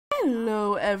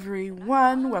Hello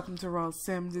everyone, welcome to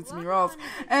rawlesims. It's me, Rawls,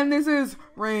 and this is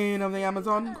Reign of the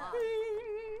Amazon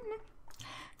Queen.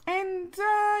 And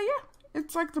yeah,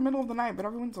 it's like the middle of the night, but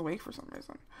everyone's awake for some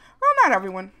reason. Well, not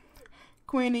everyone.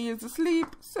 Queenie is asleep,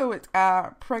 so it's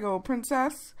Prego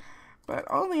Princess, but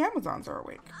all the Amazons are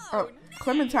awake. Oh,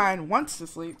 Clementine wants to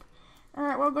sleep.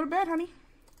 Alright, well, go to bed, honey.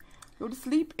 Go to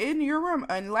sleep in your room.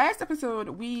 In last episode,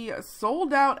 we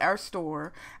sold out our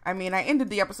store. I mean, I ended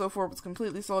the episode before it was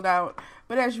completely sold out.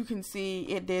 But as you can see,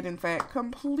 it did, in fact,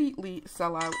 completely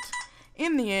sell out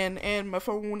in the end. And my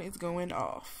phone is going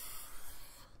off.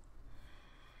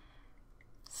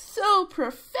 So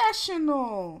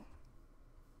professional.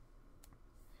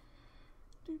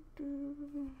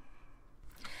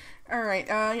 Alright,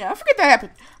 yeah, I forget that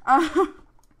happened.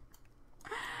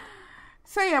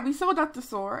 So yeah, we sold out the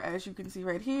store, as you can see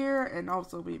right here, and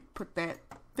also we put that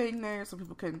thing there so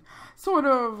people can sort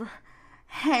of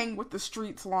hang with the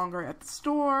streets longer at the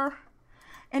store.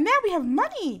 And now we have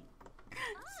money!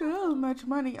 So much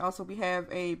money. Also, we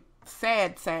have a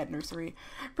sad nursery.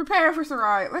 Prepare for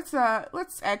Sarai.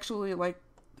 Let's actually, like,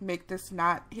 make this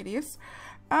not hideous.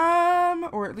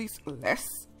 Or at least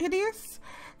less hideous.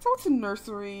 So it's a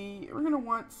nursery. We're gonna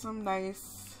want some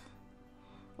nice...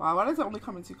 Wow, why does it only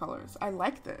come in 2 colors? I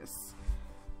like this,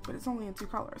 but it's only in 2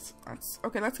 colors. That's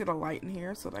okay. Let's get a light in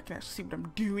here so that I can actually see what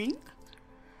I'm doing.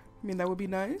 I mean, that would be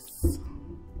nice.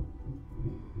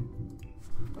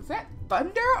 Was that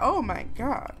thunder? Oh my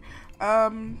god.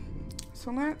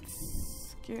 So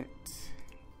let's get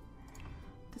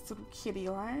this little kitty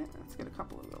light. Let's get a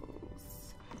couple of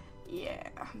those. Yeah,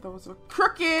 those are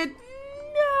crooked.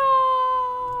 No.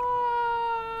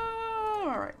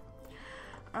 All right.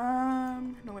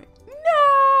 No wait.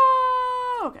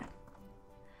 No! Okay.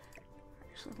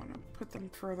 Actually, I want to put them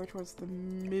further towards the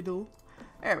middle.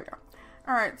 There we go.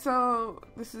 Alright, so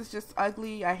this is just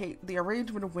ugly. I hate the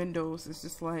arrangement of windows. It's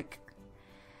just like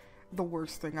the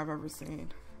worst thing I've ever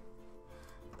seen.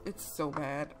 It's so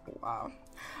bad. Wow.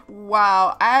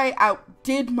 Wow, I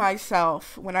outdid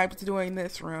myself when I was doing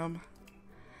this room.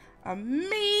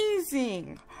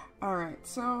 Amazing! Alright,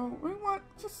 so we want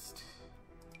just...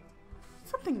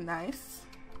 something nice.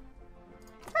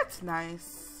 That's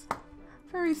nice.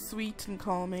 Very sweet and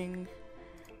calming.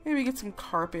 Maybe get some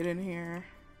carpet in here.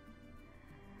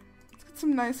 Let's get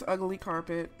some nice ugly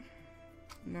carpet.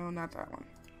 No, not that one.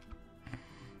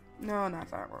 No, not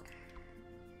that one.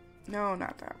 No,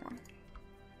 not that one.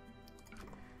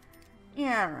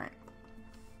 Yeah, alright.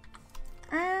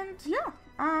 And yeah.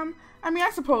 I mean,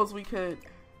 I suppose we could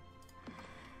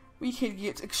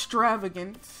get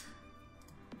extravagant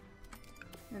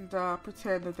and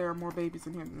pretend that there are more babies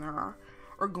in here than there are,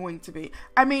 or going to be.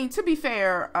 I mean, to be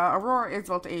fair, Aurora is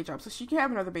about to age up, so she can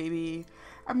have another baby.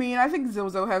 I mean, I think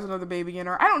Zozo has another baby in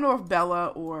her. I don't know if Bella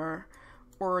or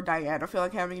Diana feel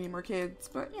like having any more kids,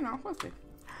 but, you know, we'll see.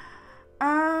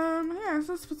 Yeah,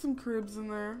 so let's put some cribs in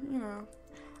there, you know.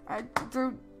 I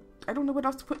don't know what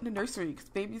else to put in the nursery, because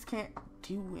babies can't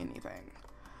do anything.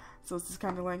 So it's just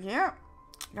kind of like, yeah,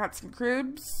 got some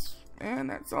cribs. And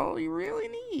that's all you really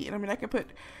need. I mean, I could put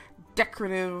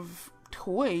decorative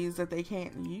toys that they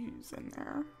can't use in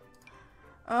there.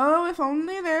 Oh, if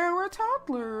only there were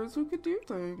toddlers who could do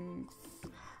things.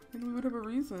 Then we would have a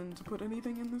reason to put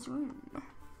anything in this room.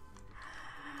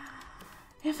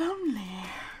 If only.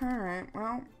 Alright,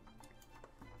 well.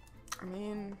 I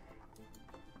mean,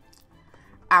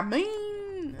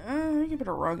 we can put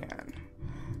a rug in.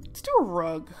 Let's do a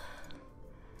rug.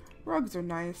 Rugs are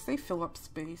nice. They fill up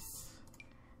space.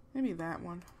 Maybe that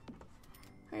one.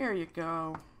 There you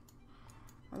go.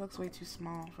 That looks way too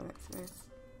small for that space.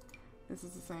 This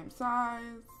is the same size.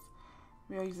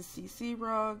 Maybe I'll use a CC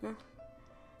rug.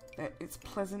 That is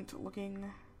pleasant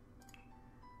looking.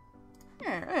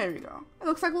 Yeah, there you go. It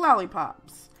looks like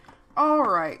lollipops.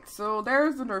 Alright, so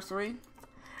there's the nursery.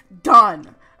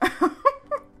 Done!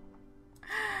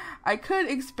 I could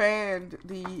expand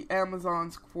the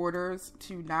Amazon's quarters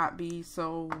to not be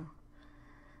so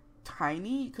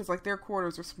tiny, because like their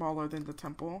quarters are smaller than the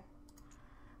temple,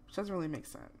 which doesn't really make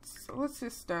sense. So let's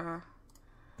just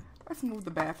let's move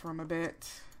the bathroom a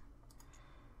bit,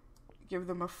 give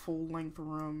them a full length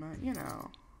room. You know,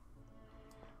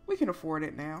 we can afford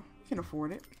it now. We can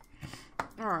afford it.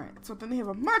 All right, so then they have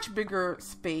a much bigger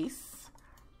space.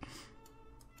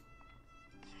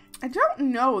 I don't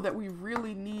know that we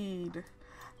really need,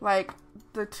 like,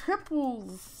 the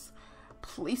temple's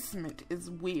placement is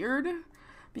weird,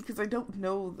 because I don't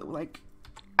know, like,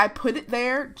 I put it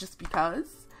there just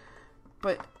because,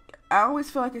 but I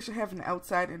always feel like it should have an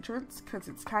outside entrance, because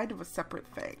it's kind of a separate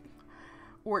thing,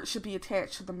 or it should be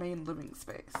attached to the main living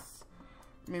space.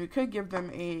 I mean, we could give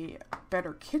them a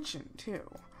better kitchen too.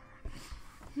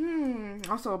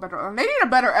 Also a better, they need a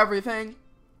better everything,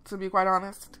 to be quite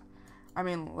honest. I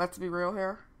mean, let's be real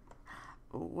here.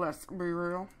 Let's be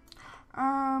real.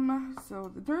 So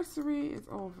the nursery is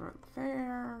over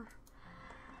there.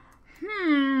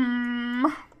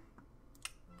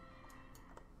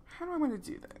 How do I want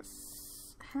to do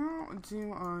this? How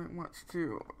do I want to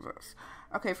do this?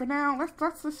 Okay, for now, let's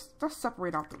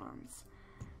separate out the rooms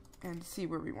and see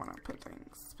where we want to put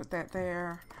things. Put that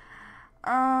there.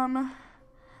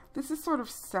 This is sort of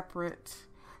separate.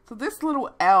 So this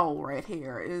little L right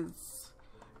here is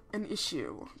an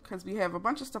issue because we have a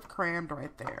bunch of stuff crammed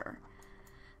right there.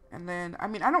 And then, I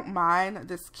mean, I don't mind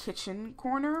this kitchen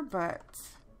corner, but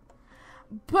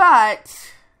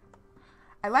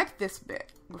I like this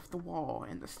bit with the wall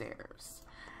and the stairs.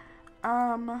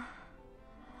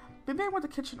 Maybe I want the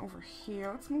kitchen over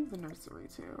here. Let's move the nursery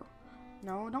too.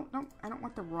 No, don't, I don't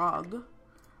want the rug.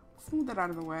 Let's move that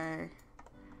out of the way.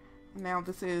 Now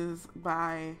this is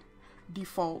by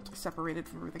default separated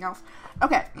from everything else.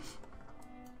 Okay.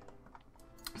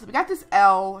 So we got this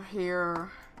L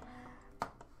here.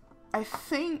 I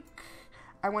think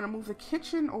I want to move the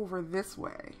kitchen over this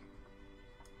way.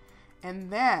 And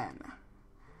then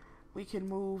we can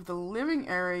move the living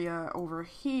area over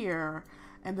here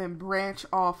and then branch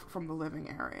off from the living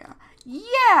area.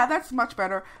 Yeah, that's much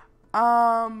better.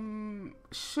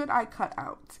 Should I cut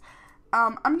out?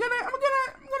 I'm gonna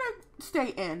stay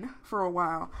in for a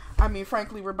while. I mean,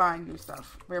 frankly, we're buying new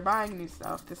stuff. We're buying new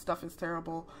stuff. This stuff is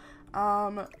terrible.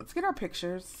 Let's get our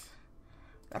pictures.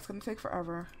 That's gonna take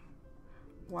forever.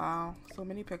 Wow, so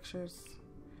many pictures.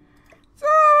 So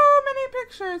many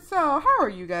pictures. So, how are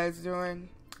you guys doing?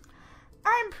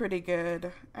 I'm pretty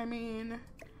good. I mean,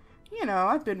 you know,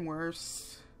 I've been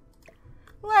worse.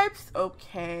 Life's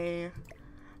okay.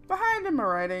 Behind in my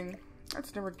writing.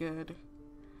 That's never good.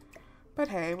 But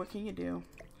hey, what can you do?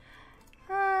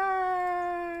 There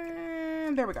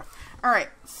we go. Alright,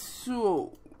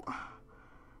 so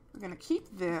we're gonna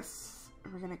keep this.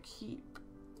 We're gonna keep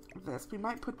this. We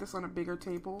might put this on a bigger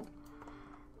table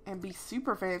and be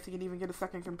super fancy and even get a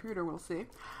second computer. We'll see.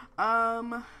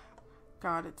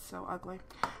 God, it's so ugly.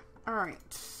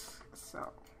 Alright,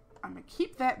 so I'm gonna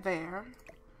keep that there.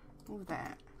 Move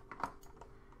that.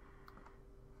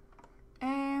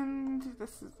 And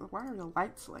this is, why are the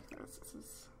lights like this?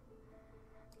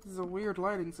 This is a weird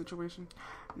lighting situation.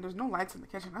 And there's no lights in the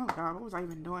kitchen. Oh God, what was I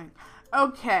even doing?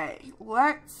 Okay,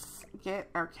 let's get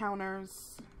our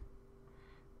counters.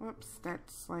 Whoops,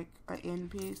 that's like an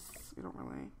end piece. We don't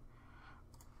really.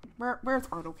 Where's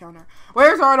auto counter?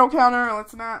 Where's auto counter?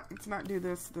 Let's not do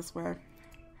this way.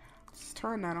 Let's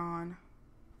turn that on.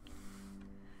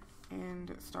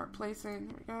 And start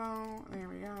placing. There we go. There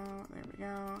we go. There we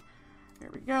go. There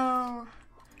we go.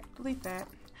 Delete that.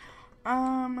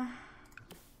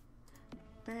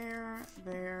 There,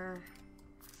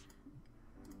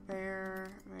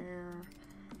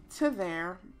 to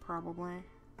there, probably.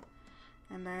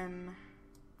 And then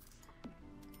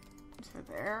to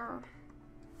there.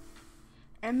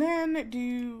 And then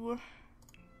do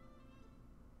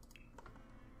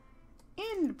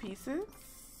end pieces.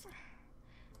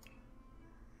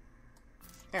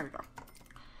 There we go.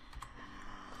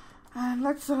 And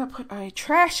let's put a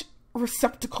trash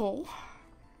receptacle.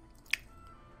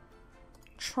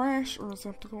 Trash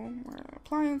receptacle. Where are the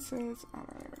appliances? Oh,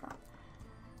 there we go.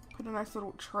 Put a nice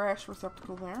little trash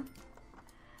receptacle there.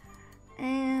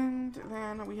 And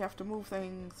then we have to move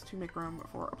things to make room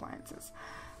for appliances.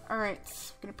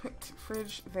 Alright, I'm gonna put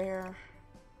fridge there.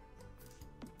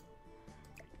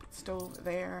 Put stove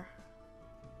there.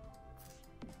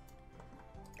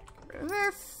 Get rid of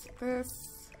this.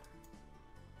 Let's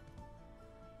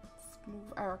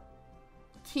move our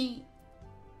tea.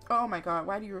 Oh my God,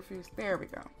 why do you refuse? There we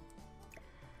go.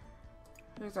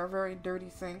 Here's our very dirty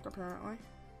sink, apparently.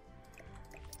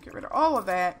 Get rid of all of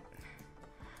that.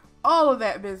 All of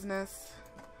that business.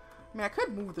 I mean, I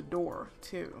could move the door,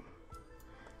 too.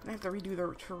 I have to redo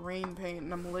the terrain paint,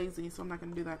 and I'm lazy, so I'm not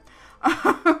going to do that.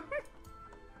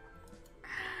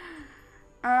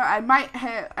 I'm not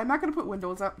going to put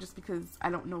windows up just because I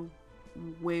don't know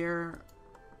where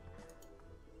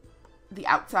the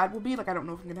outside will be. Like, I don't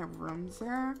know if I'm going to have rooms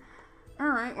there.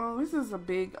 Alright, well, this is a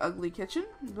big, ugly kitchen,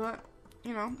 but,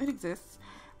 you know, it exists.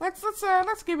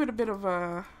 Let's give it a bit of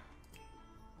a...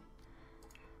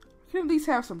 We can at least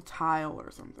have some tile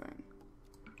or something.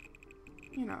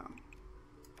 You know.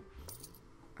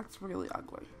 That's really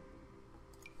ugly.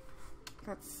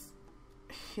 That's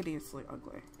hideously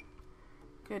ugly.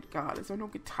 Good God, is there no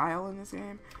good tile in this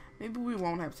game? Maybe we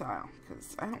won't have tile,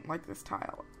 because I don't like this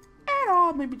tile at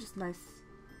all. Maybe just nice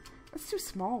That's too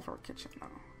small for a kitchen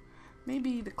though.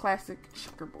 Maybe the classic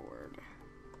checkerboard.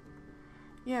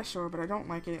 Yeah, sure, but I don't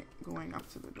like it going up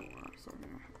to the door, so we're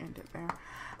gonna end it there.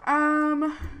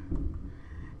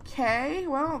 Okay,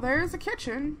 well, there's a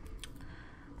kitchen.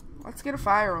 Let's get a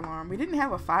fire alarm. We didn't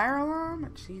have a fire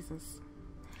alarm? Jesus.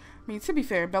 I mean, to be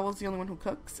fair, Bella's the only one who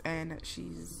cooks, and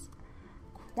she's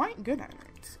quite good at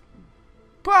it.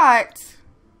 But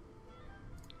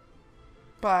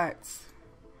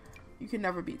you can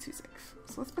never be too safe.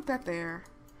 So let's put that there.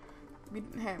 We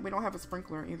don't have a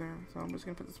sprinkler either, so I'm just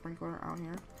gonna put the sprinkler out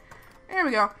here. There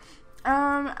we go.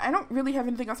 I don't really have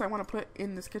anything else I want to put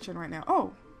in this kitchen right now.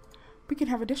 Oh, we can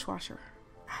have a dishwasher.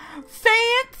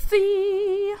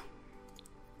 Fancy.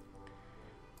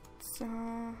 So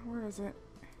where is it?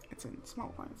 It's in small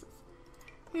appliances.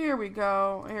 Here we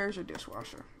go. Here's your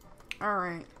dishwasher. All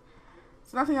right.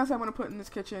 So nothing else I want to put in this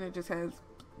kitchen. It just has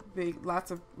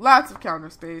lots of counter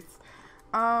space.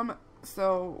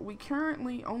 So we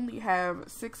currently only have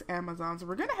 6 Amazons.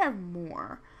 We're gonna have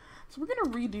more. So we're gonna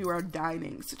redo our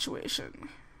dining situation.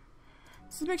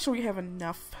 So make sure we have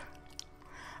enough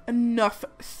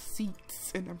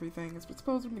seats and everything. I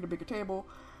suppose we need a bigger table.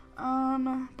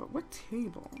 But what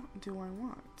table do I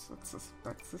want?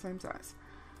 That's the same size.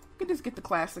 You can just get the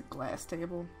classic glass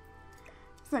table.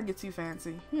 Let's not get too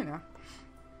fancy, you know.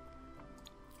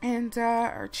 And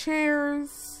our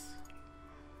chairs.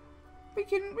 We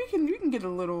can get a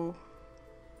little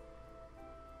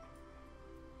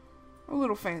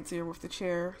fancier with the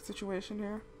chair situation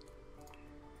here.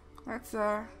 That's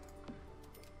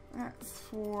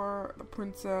for the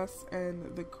princess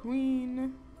and the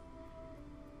queen.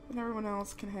 And everyone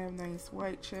else can have nice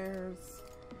white chairs.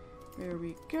 There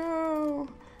we go.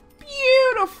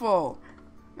 Beautiful!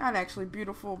 Not actually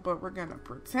beautiful, but we're gonna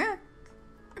pretend.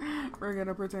 We're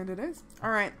gonna pretend it is.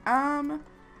 Alright,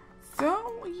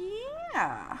 so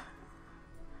yeah.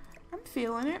 I'm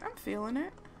feeling it.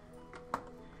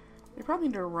 They probably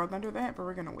need a rug under that, but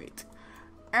we're gonna wait.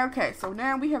 Okay, so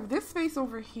now we have this space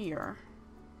over here.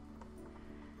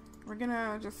 We're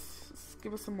gonna just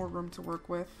give us some more room to work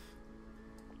with.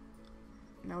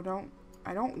 No,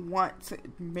 I don't want to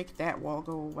make that wall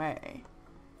go away.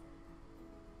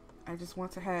 I just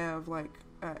want to have like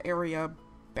an area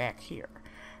back here.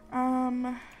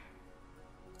 I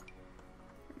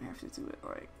have to do it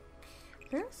like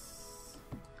this,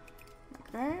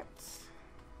 like that,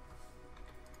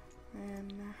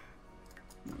 and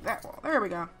that wall. There we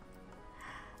go.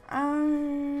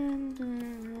 And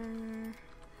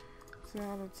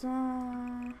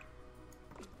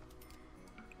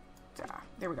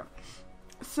there we go.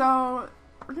 So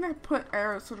we're gonna put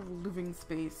our sort of living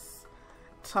space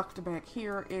tucked back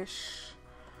here-ish.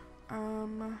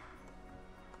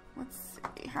 Let's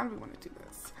see. How do we want to do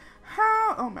this?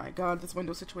 Oh my god, this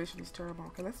window situation is terrible.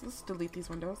 Okay, let's delete these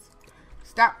windows.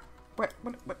 Stop.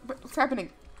 What's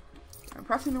happening? I'm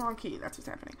pressing the wrong key. That's what's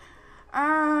happening.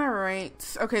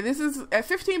 Alright. Okay, this is at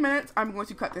 15 minutes. I'm going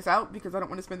to cut this out because I don't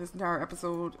want to spend this entire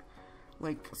episode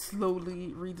like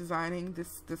slowly redesigning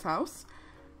this house.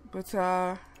 But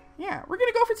yeah, we're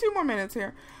gonna go for 2 more minutes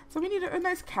here. So we need a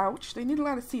nice couch. They need a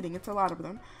lot of seating. It's a lot of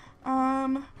them.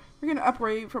 We're gonna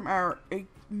upgrade from our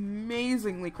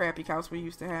amazingly crappy couch we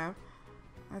used to have.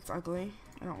 That's ugly.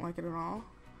 I don't like it at all.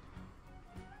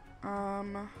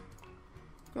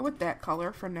 Go with that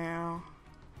color for now.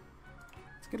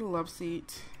 Let's get a love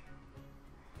seat.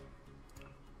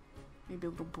 Maybe a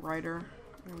little brighter.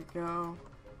 There we go.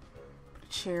 Put a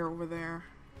chair over there.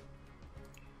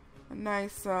 A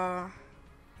nice, nice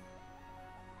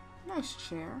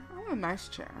chair. I want a nice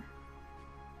chair.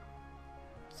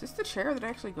 Is this the chair that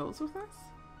actually goes with this?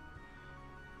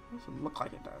 It doesn't look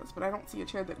like it does, but I don't see a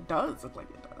chair that does look like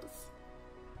it does.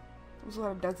 There's a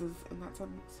lot of doeses in that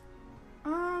sentence.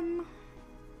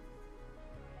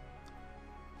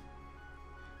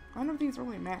 None of these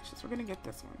really match this. We're gonna get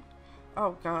this one.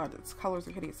 Oh god, its colors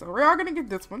are hideous. So we are gonna get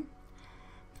this one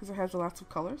because it has lots of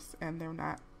colors, and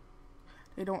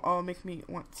they don't all make me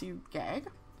want to gag.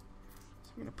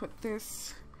 So we're gonna put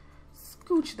this,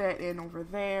 scooch that in over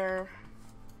there,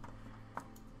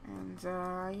 and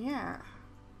yeah.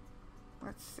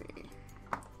 Let's see.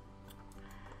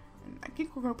 And I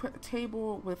think we're gonna put a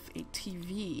table with a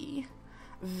TV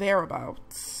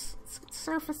thereabouts. Let's get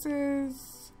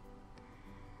surfaces.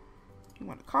 You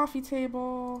want a coffee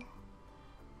table.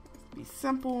 Be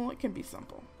simple. It can be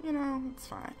simple. You know, it's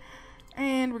fine.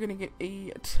 And we're gonna get a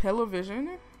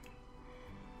television.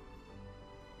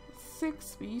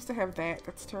 6. We used to have that.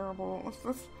 That's terrible.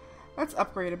 Let's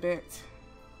upgrade a bit.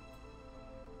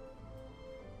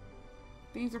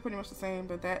 These are pretty much the same,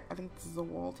 but that, I think this is a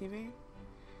wall TV.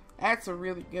 That's a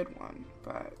really good one,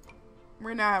 but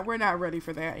We're not ready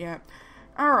for that yet.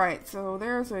 Alright, so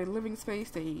there's a living space.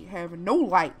 They have no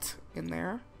light in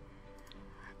there.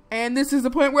 And this is the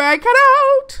point where I cut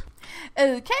out.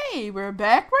 Okay, we're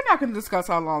back. We're not going to discuss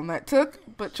how long that took,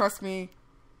 but trust me,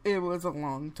 it was a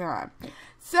long time.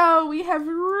 So we have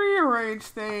rearranged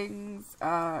things.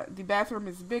 The bathroom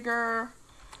is bigger.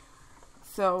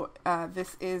 So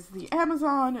this is the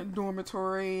Amazon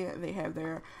dormitory. They have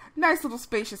their nice little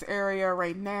spacious area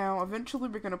right now. Eventually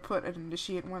we're going to put an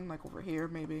initiate one like over here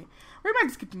maybe. Or we might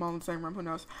just keep them all in the same room, who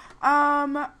knows.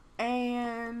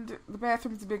 And the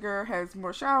bathroom's bigger, has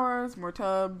more showers, more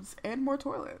tubs, and more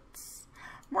toilets.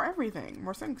 More everything.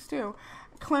 More sinks too.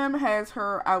 Clem has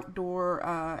her outdoor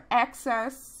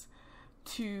access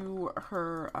to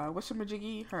her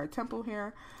whatchamajiggy, her temple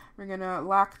here. We're gonna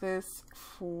lock this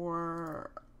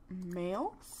for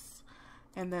males,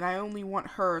 and then I only want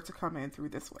her to come in through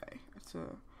this way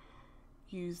to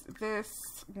use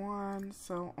this one.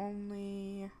 So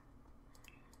only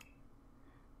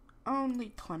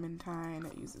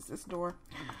Clementine uses this door.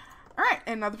 Alright,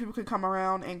 and other people can come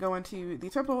around and go into the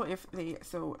temple if they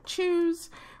so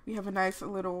choose. We have a nice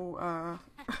little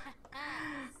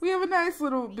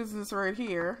business right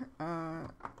here.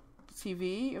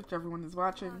 TV, if everyone is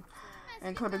watching.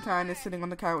 And Clementine is sitting on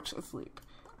the couch asleep.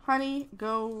 Honey,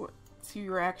 go to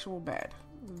your actual bed.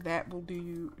 That will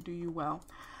do you well.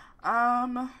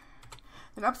 And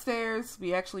upstairs,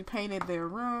 we actually painted their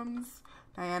rooms.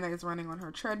 Diana is running on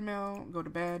her treadmill. Go to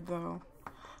bed though.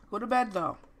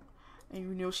 And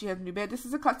you know she has a new bed. This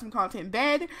is a custom content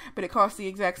bed, but it costs the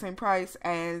exact same price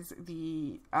as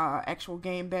the actual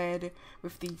game bed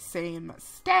with the same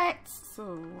stats.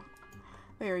 So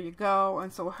there you go.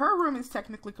 And so her room is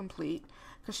technically complete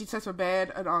because she sets her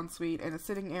bed, an ensuite, and a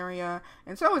sitting area.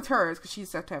 And so is hers because she's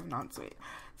set to have an ensuite.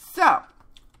 So,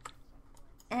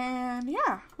 and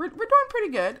yeah, we're doing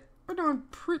pretty good.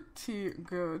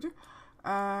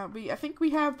 I think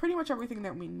we have pretty much everything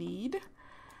that we need.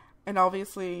 And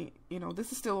obviously, you know,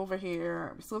 this is still over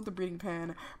here. We still have the breeding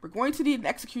pen. We're going to need an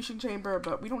execution chamber,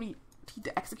 but we don't need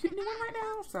to execute anyone right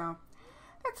now. So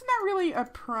that's not really a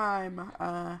prime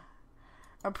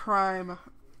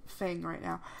thing right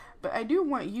now. But I do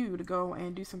want you to go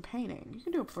and do some painting. You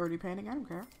can do a flirty painting. I don't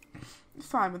care. It's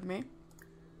fine with me.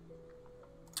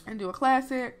 And do a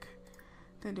classic.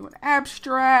 Then do an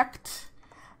abstract.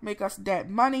 Make us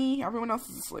dead money. Everyone else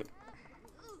is asleep.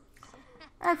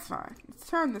 That's fine. Let's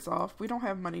turn this off. We don't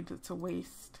have money to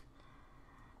waste.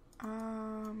 Yeah.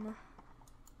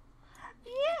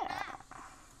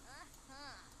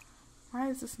 Why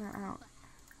is this not out?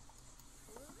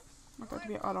 I want that to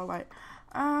be an auto light.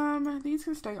 These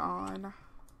can stay on.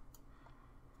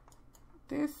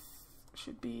 This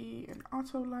should be an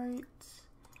auto light.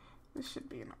 This should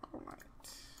be an auto light.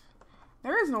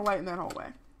 There is no light in that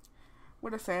hallway.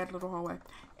 What a sad little hallway.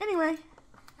 Anyway.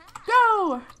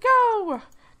 Go!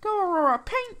 Aurora!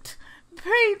 Paint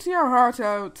your heart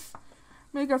out.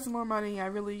 Make us some more money. I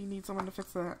really need someone to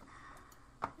fix that.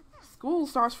 School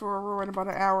starts for Aurora in about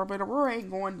an hour, but Aurora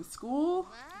ain't going to school.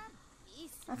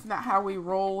 That's not how we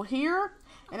roll here.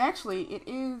 And actually, it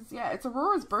is, yeah, it's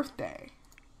Aurora's birthday.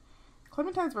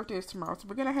 Clementine's birthday is tomorrow, so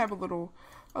we're gonna have at least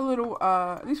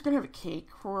we're gonna have a cake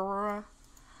for Aurora.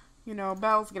 You know,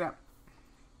 Bells, get up.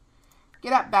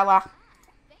 Get up, Bella.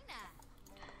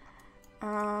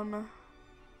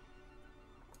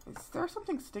 Is there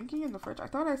something stinky in the fridge? I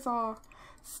thought I saw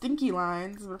stinky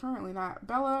lines, but apparently not.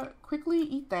 Bella, quickly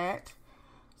eat that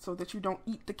so that you don't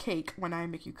eat the cake when I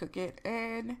make you cook it.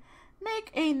 And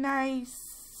make a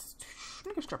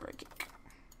strawberry cake.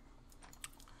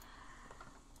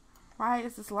 Why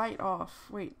is this light off?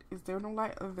 Wait, is there no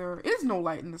light? There is no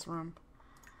light in this room.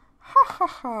 Ha ha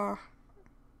ha.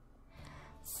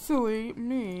 Silly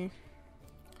me.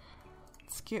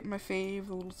 Let's get my fave,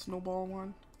 the little snowball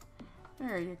one.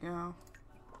 There you go.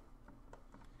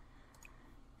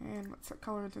 And let's set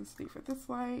color intensity for this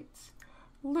light.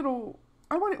 I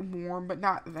want it warm, but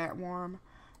not that warm.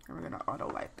 And we're gonna auto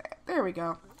light that. There we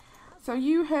go. So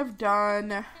you have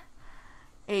done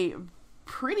a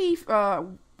pretty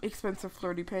expensive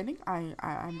flirty painting. I'm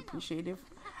appreciative.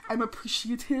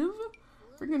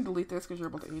 We're gonna delete this because you're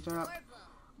able to age up.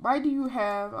 Why do you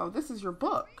have? Oh, this is your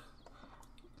book.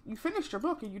 You finished your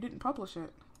book and you didn't publish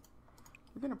it.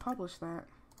 We're gonna publish that.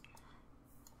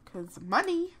 Cause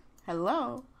money.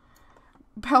 Hello.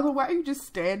 Bella, why are you just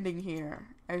standing here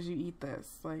as you eat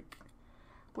this? Like,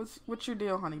 what's your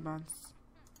deal, honey buns?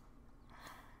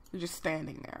 You're just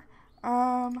standing there.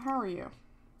 How are you?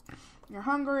 You're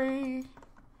hungry.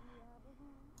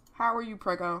 How are you,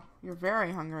 Prego? You're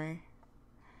very hungry.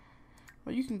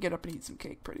 Well, you can get up and eat some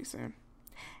cake pretty soon.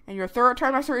 And your third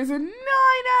trimester is in 9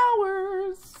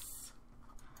 hours.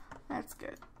 That's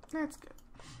good. That's good.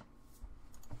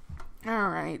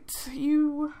 Alright.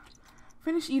 You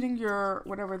finish eating your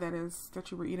whatever that is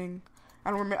that you were eating.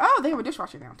 I don't remember. Oh, they have a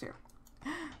dishwasher now too.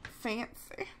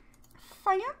 Fancy.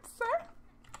 Fancy.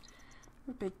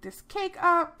 Bake this cake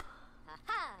up.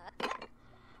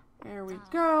 There we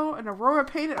go. And Aurora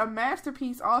painted a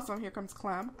masterpiece. Awesome. Here comes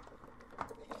Clem.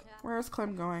 Where's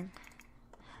Clem going?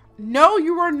 No,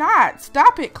 you are not.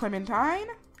 Stop it, Clementine.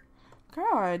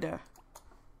 God.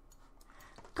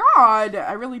 God.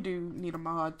 I really do need a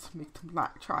mod to make them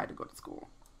not try to go to school.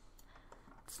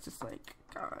 It's just like,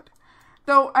 God.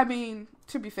 Though, I mean,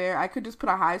 to be fair, I could just put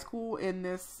a high school in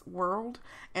this world,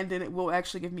 and then it will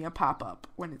actually give me a pop-up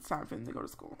when it's time for them to go to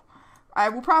school. I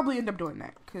will probably end up doing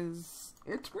that, because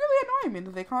it's really annoying me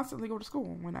that they constantly go to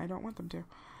school when I don't want them to.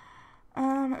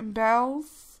 And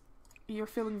bells, you're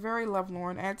feeling very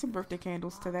lovelorn. Add some birthday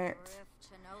candles to that.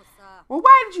 Well,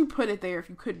 why did you put it there if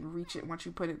you couldn't reach it once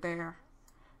you put it there?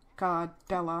 God,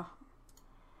 Bella.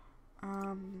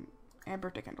 Add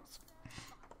birthday candles.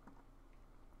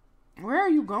 Where are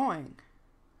you going?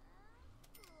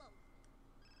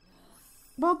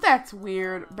 Well, that's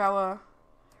weird, Bella.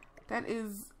 That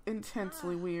is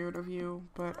intensely weird of you,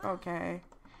 but okay.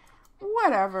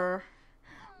 Whatever.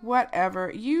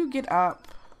 Whatever. You get up.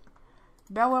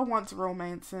 Bella wants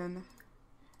romancing.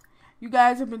 You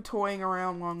guys have been toying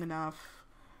around long enough.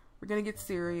 We're gonna get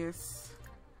serious.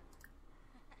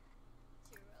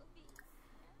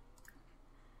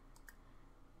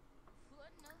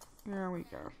 There we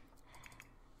go.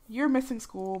 You're missing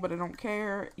school, but I don't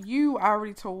care. You I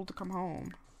already told to come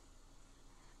home.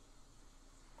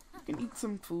 You can eat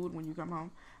some food when you come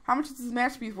home. How much is this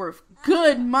masterpiece worth?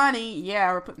 Good money!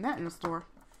 Yeah, we're putting that in the store.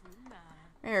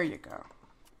 There you go.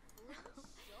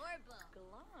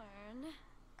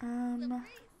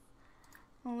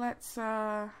 Let's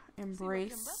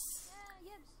embrace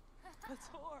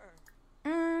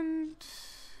and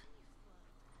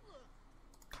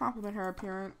compliment her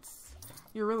appearance.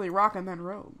 You're really rocking that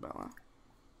robe, Bella.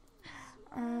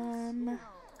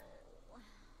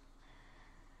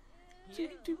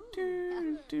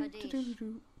 Let's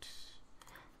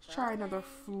try another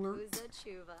flirt.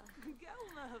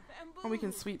 Oh, we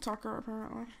can sweet talk her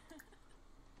apparently.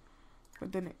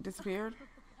 But then it disappeared.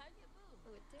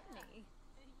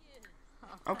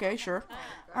 Okay, sure.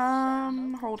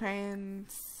 Hold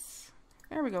hands.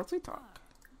 There we go, sweet talk.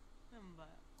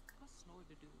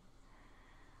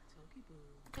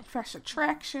 Confess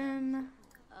attraction.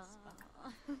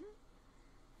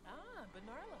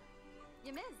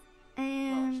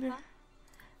 And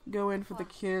go in for the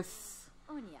kiss.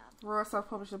 Roar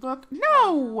self-published a book.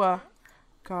 No!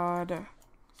 God.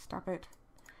 Stop it.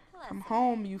 Come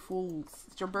home, you fools.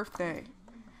 It's your birthday.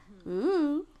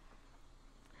 Ooh.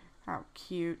 How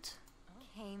cute.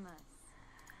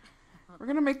 We're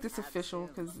gonna make this official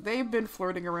because they've been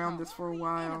flirting around this for a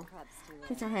while.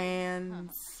 Kiss her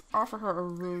hands. Offer her a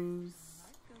rose.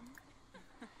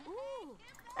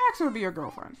 Ask her to be your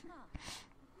girlfriend.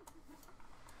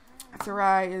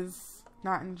 Sarai is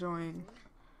not enjoying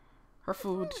her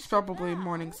food. She's probably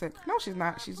morning sick. No, she's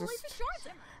not. She's just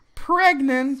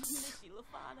pregnant.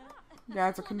 You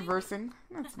guys are conversing.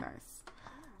 That's nice.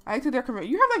 I like that they're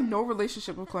conversing. You have like no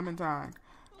relationship with Clementine.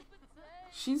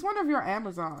 She's one of your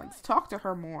Amazons. Talk to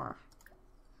her more.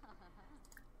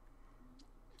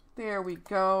 There we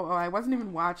go. Oh, I wasn't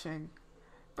even watching.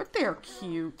 But they're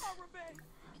cute.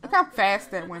 Look how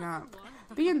fast that went up.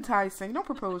 Be enticing. Don't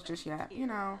propose just yet, you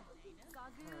know.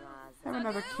 Have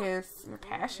another kiss. A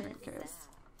passionate kiss.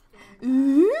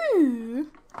 Ooh.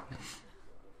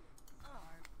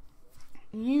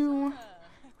 You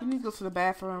need to go to the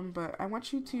bathroom, but I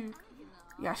want you to,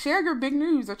 yeah, share your big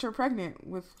news that you're pregnant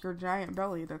with your giant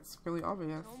belly. That's really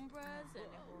obvious.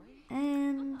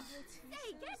 And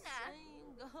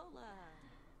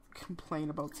complain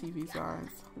about TV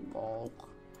size. Lol.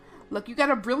 Look, you got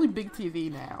a really big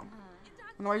TV now.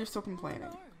 I don't know why you're still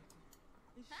complaining.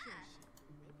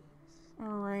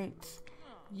 Alright.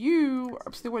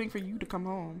 I'm still waiting for you to come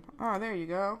home. Oh, there you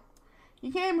go.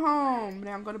 You came home.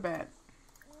 Now go to bed.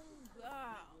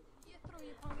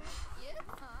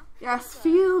 Yes,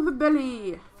 feel the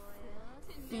belly.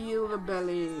 Feel the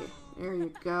belly. There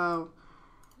you go.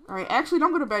 Alright, actually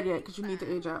don't go to bed yet because you need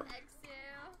to age up.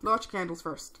 Blow out your candles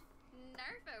first.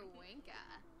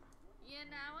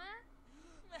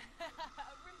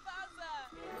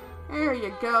 There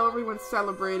you go. Everyone's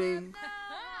celebrating.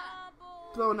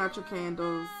 Blowing out your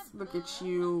candles. Look at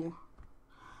you.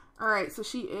 Alright, so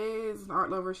she is an art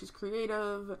lover. She's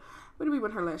creative. What do we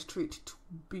want her last trait to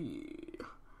be?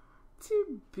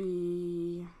 to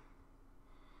be?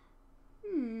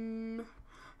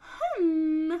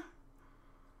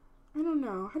 I don't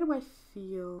know. How do I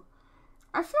feel?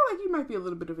 I feel like you might be a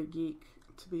little bit of a geek,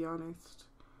 to be honest.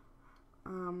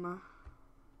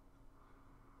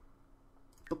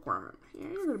 Bookworm. Yeah,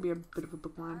 you're gonna be a bit of a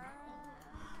bookworm.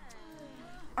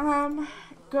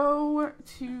 Go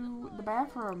to the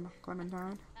bathroom,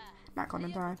 Clementine. Not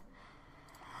Clementine.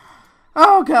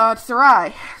 Oh God,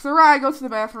 Sarai. Sarai, go to the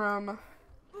bathroom.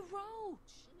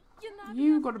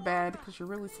 You go to bed because you're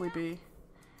really sleepy.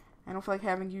 I don't feel like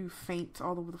having you faint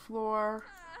all over the floor.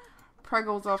 Preg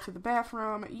goes off to the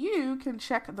bathroom. You can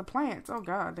check the plants. Oh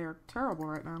God, they're terrible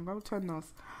right now. Go tend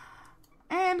those.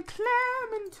 And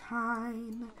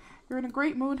Clementine, you're in a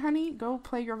great mood, honey. Go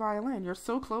play your violin. You're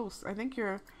so close. I think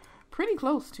you're pretty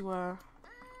close to, what are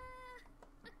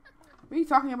you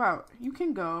talking about? You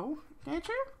can go, can't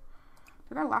you?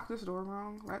 Did I lock this door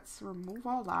wrong? Let's remove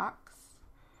all locks.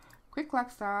 Quick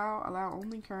lock style, allow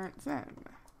only current sim.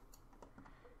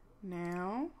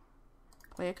 Now,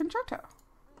 play a concerto.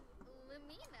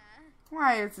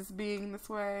 Why is this being this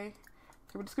way?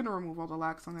 Okay, we're just going to remove all the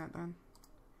locks on that then.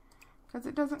 Because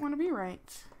it doesn't want to be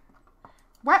right.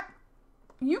 What?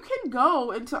 You can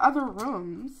go into other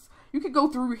rooms. You could go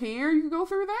through here. You could go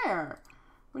through there.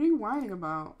 What are you whining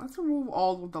about? Let's remove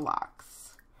all of the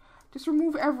locks. Just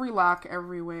remove every lock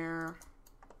everywhere.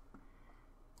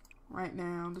 Right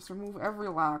now. Just remove every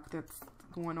lock that's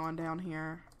going on down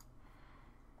here.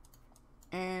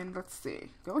 And let's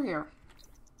see. Go here.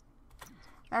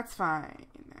 That's fine.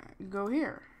 Go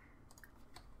here.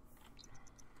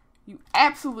 You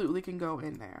absolutely can go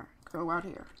in there. Go out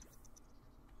here.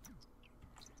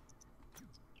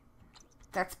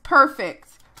 That's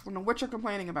perfect. I don't know what you're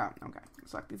complaining about. Okay,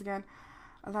 select these again.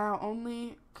 Allow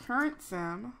only current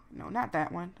sim. No, not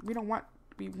that one. We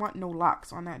want no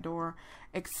locks on that door.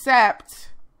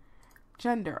 Except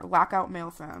gender. Lock out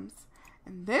male sims.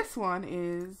 And this one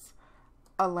is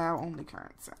allow only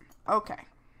current sim. Okay.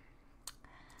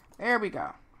 There we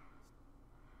go.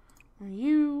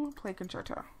 You play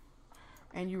concerto.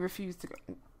 And you refuse to go.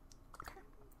 Okay.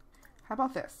 How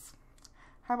about this?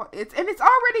 How about it's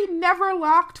already never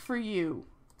locked for you.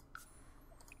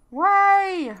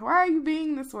 Why? Why are you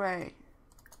being this way?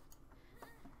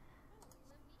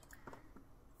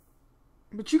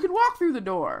 But you can walk through the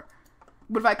door.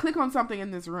 But if I click on something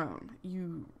in this room,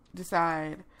 you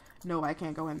decide, no, I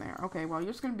can't go in there. Okay, well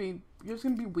you're just gonna be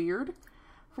weird.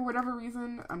 For whatever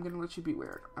reason, I'm gonna let you be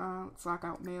weird. Let's lock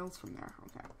out males from there.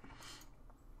 Okay.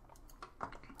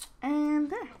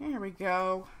 And there we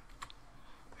go.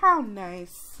 How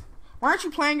nice. Why aren't you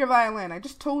playing your violin? I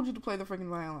just told you to play the freaking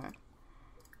violin.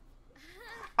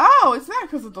 Oh, it's not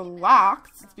because of the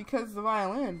locks. It's because the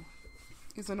violin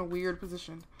is in a weird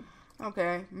position.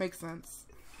 Okay, makes sense.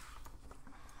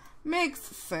 Makes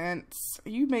sense.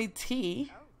 You made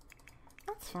tea.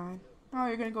 That's fine. Oh,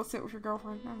 you're gonna go sit with your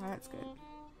girlfriend? Oh, that's good.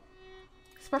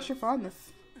 Express your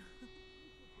fondness.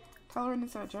 Tell her an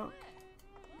inside joke.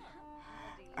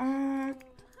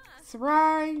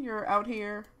 Sarai, you're out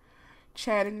here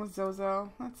chatting with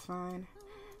Zozo. That's fine.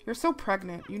 You're so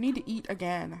pregnant. You need to eat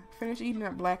again. Finish eating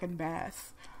that black and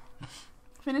bass.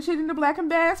 Finish eating the black and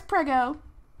bass, prego.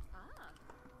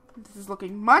 This is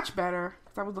looking much better.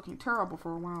 Because I was looking terrible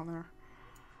for a while there.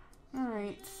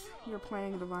 Alright. You're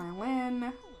playing the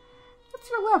violin. What's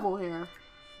your level here?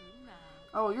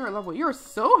 Oh, you're a level. You're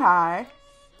so high.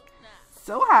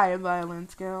 So high in violin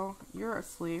skill. You're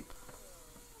asleep.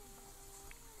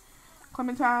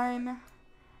 Clementine.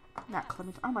 Not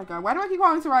Clementine. Oh my god. Why do I keep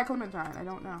calling Sarai Clementine? I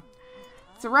don't know.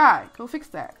 Sarai, go fix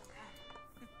that.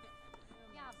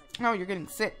 Oh, you're getting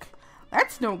sick.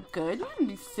 That's no good. You shouldn't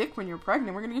be sick when you're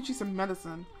pregnant. We're going to get you some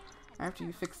medicine after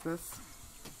you fix this.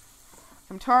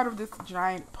 I'm tired of this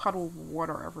giant puddle of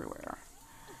water everywhere.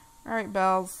 Alright,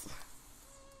 Bells.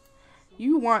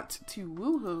 You want to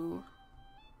woohoo.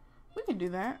 We can do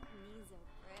that.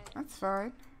 That's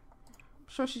fine. I'm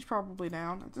sure she's probably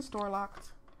down. Is this door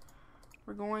locked?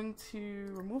 We're going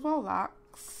to remove all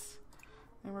locks.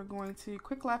 And we're going to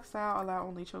quick lock style, allow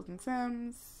only chosen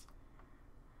sims.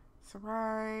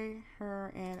 Sarai,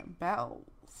 her, and Bells.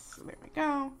 So there we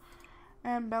go.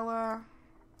 And Bella,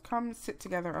 come sit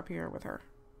together up here with her.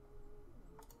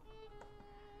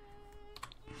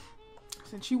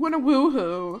 Since you want to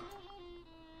woohoo,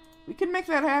 we can make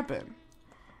that happen.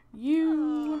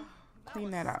 You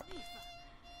clean that up.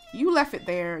 You left it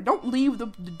there. Don't leave the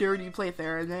dirty plate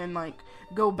there and then, like,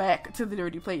 go back to the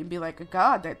dirty plate and be like,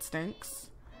 God, that stinks.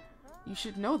 You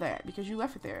should know that because you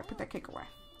left it there. Put that cake away.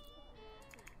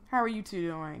 How are you two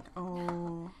doing?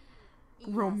 Oh,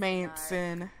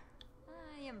 romancing.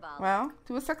 Well,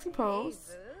 do a sexy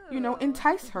pose. You know,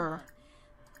 entice her.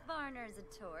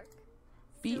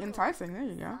 Be enticing. There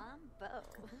you go.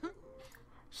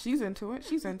 She's into it.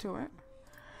 She's into it.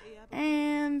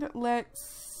 And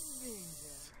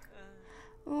let's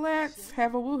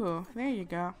have a woohoo. There you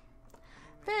go.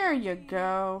 There you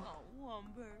go.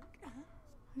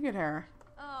 Look at her.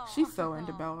 She's so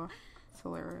into Bella. It's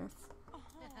hilarious.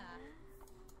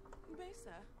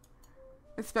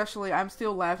 Especially, I'm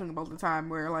still laughing about the time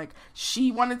where, like,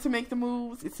 she wanted to make the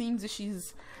moves. It seems that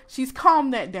she's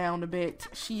calmed that down a bit.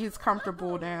 She is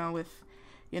comfortable now with,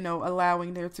 you know,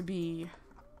 allowing there to be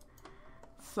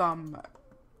some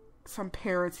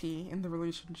parity in the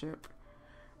relationship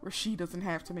where she doesn't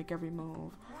have to make every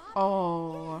move.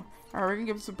 Oh, alright, we're gonna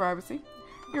give it some privacy.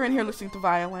 You're in here listening to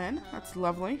violin. That's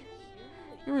lovely.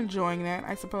 You're enjoying that,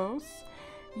 I suppose.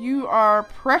 You are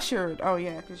pressured. Oh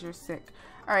yeah, because you're sick.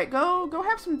 Alright, go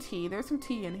have some tea. There's some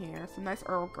tea in here. Some nice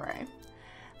Earl Grey.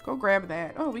 Go grab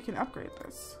that. Oh, we can upgrade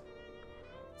this.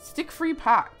 Stick-free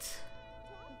pot.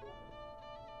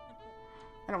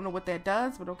 I don't know what that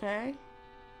does, but okay.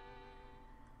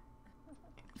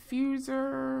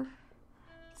 Diffuser.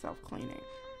 Self-cleaning.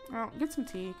 Oh, get some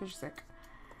tea because you're sick.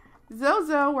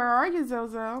 Zozo, where are you,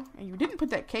 Zozo? And you didn't put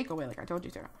that cake away like I told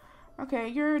you to. Okay,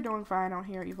 you're doing fine out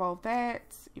here. Evolve that.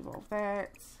 Evolve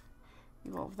that.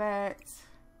 Evolve that.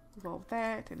 Evolve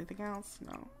that. Anything else?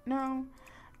 No. No.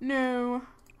 No.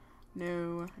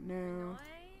 No. No.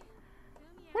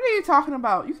 What are you talking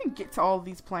about? You can get to all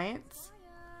these plants.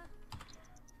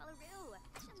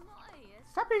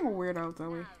 Stop being a weirdo,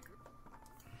 Zoe.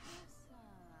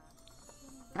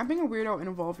 I'm being a weirdo and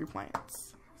evolve your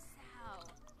plants.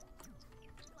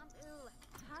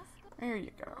 There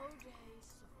you go.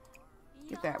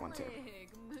 Get that one too.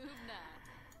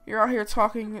 You're out here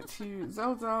talking to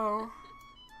Zozo.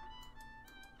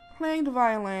 Playing the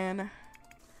violin.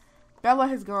 Bella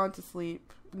has gone to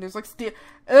sleep. And there's like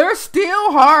there's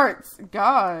steel hearts.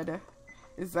 God.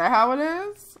 Is that how it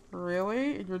is?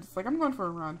 Really? And you're just like, I'm going for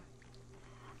a run.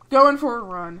 Going for a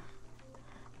run.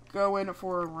 Going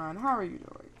for a run. How are you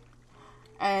doing?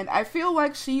 And I feel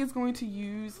like she is going to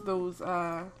use those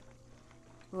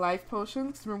life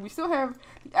potions. Remember, we still have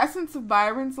the essence of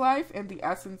Byron's life and the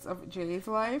essence of Jay's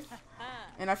life.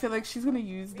 And I feel like she's going to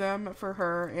use them for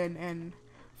her and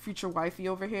future wifey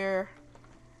over here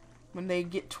when they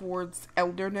get towards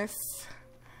elderness.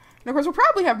 And of course, we'll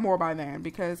probably have more by then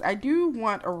because I do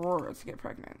want Aurora to get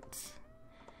pregnant.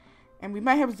 And we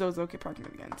might have Zozo get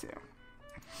pregnant again too.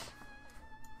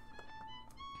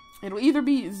 It'll either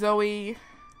be Zoe,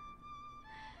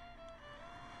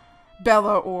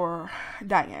 Bella, or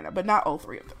Diana, but not all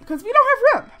three of them because we don't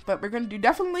have room. But we're going to do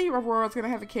definitely Aurora's going to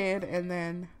have a kid, and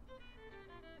then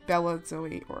Bella,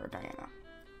 Zoe, or Diana.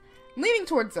 I'm leaning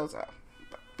towards Zozo,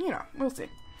 but you know, we'll see.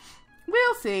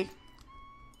 We'll see.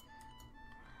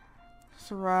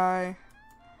 Sarai,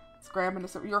 it's grabbing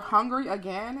us. You're hungry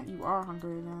again? You are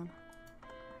hungry again.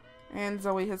 And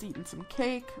Zoe has eaten some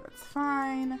cake. That's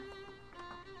fine.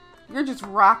 You're just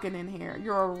rocking in here.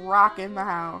 You're rocking the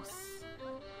house.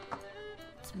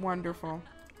 It's wonderful.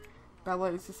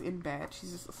 Bella is just in bed.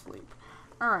 She's just asleep.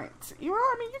 Alright. You know,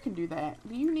 I mean, you can do that.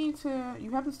 You need to...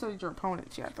 You haven't studied your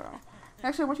opponents yet, though.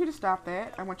 Actually, I want you to stop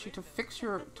that. I want you to fix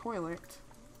your toilet.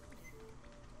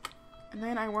 And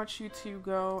then I want you to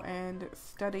go and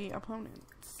study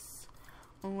opponents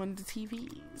on the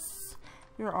TVs.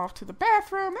 You're off to the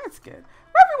bathroom. That's good.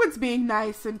 Everyone's being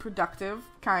nice and productive,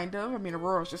 kind of. I mean,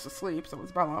 Aurora's just asleep, so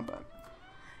it's Bella, but...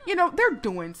 You know, they're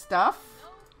doing stuff.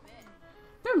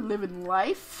 They're living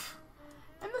life.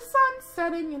 And the sun's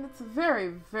setting, and it's very,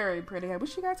 very pretty. I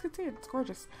wish you guys could see it. It's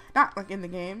gorgeous. Not, like, in the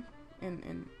game.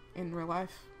 In real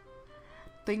life.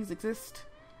 Things exist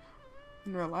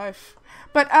in real life.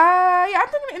 But, yeah, I'm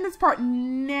thinking to end this part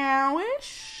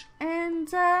now-ish. And,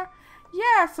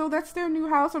 yeah, so that's their new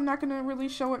house. I'm not going to really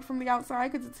show it from the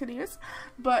outside because it's hideous.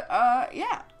 But,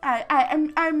 yeah,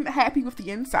 I'm happy with the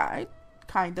inside,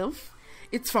 kind of.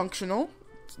 It's functional.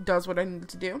 It does what I need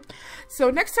to do. So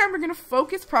next time we're going to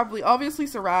focus, probably, obviously,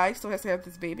 Sarai still has to have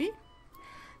this baby.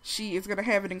 She is going to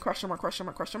have it in question mark, question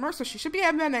mark, question mark. So she should be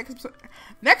having that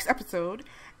next episode.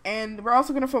 And we're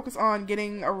also going to focus on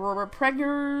getting Aurora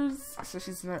preggers. So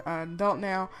she's an adult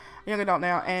now, a young adult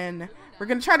now. And we're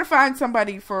going to try to find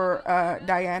somebody for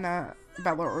Diana,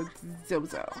 Bella, or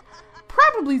Zozo.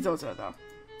 Probably Zozo, though.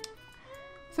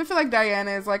 So I feel like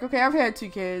Diana is like, okay, I've had 2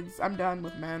 kids. I'm done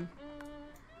with men.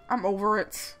 I'm over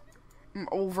it. I'm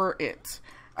over it.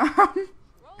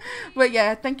 But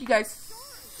yeah, thank you guys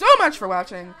so much for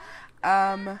watching.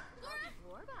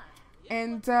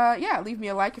 And yeah, leave me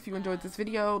a like if you enjoyed this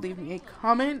video. Leave me a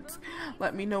comment.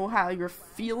 Let me know how you're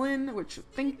feeling, what you're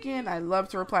thinking. I love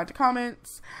to reply to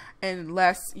comments,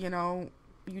 unless, you know,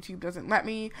 YouTube doesn't let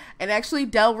me. And actually,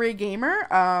 Del Rey Gamer,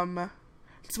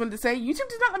 just wanted to say, YouTube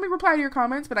does not let me reply to your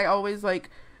comments, but I always, like,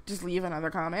 just leave another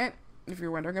comment, if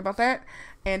you're wondering about that.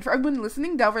 And for everyone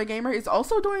listening, Del Rey Gamer is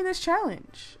also doing this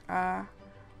challenge on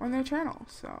their channel,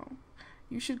 so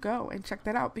you should go and check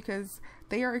that out, because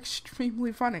they are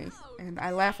extremely funny, and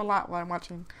I laugh a lot while I'm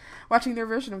watching their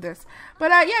version of this.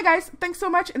 But yeah, guys, thanks so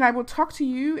much, and I will talk to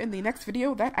you in the next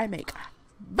video that I make.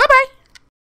 Bye-bye!